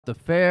The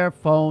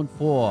Fairphone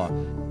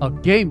 4, a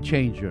game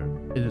changer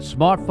in the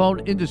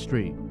smartphone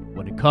industry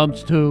when it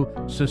comes to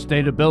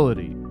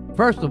sustainability.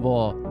 First of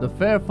all, the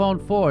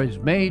Fairphone 4 is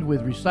made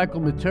with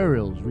recycled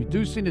materials,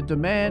 reducing the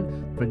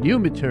demand for new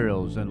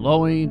materials and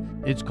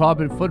lowering its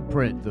carbon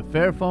footprint. The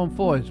Fairphone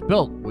 4 is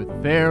built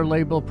with fair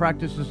labor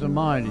practices in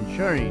mind,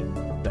 ensuring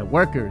that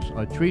workers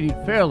are treated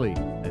fairly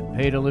and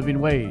paid a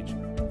living wage.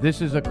 This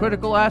is a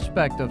critical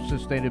aspect of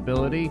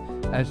sustainability,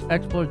 as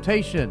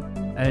exploitation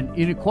and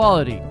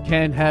inequality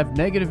can have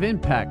negative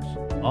impacts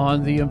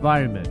on the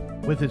environment.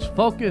 With its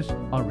focus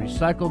on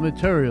recycled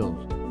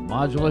materials,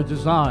 modular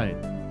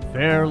design,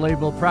 fair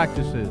labor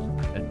practices,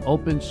 and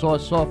open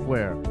source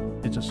software,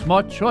 it's a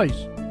smart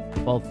choice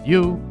for both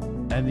you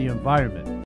and the environment.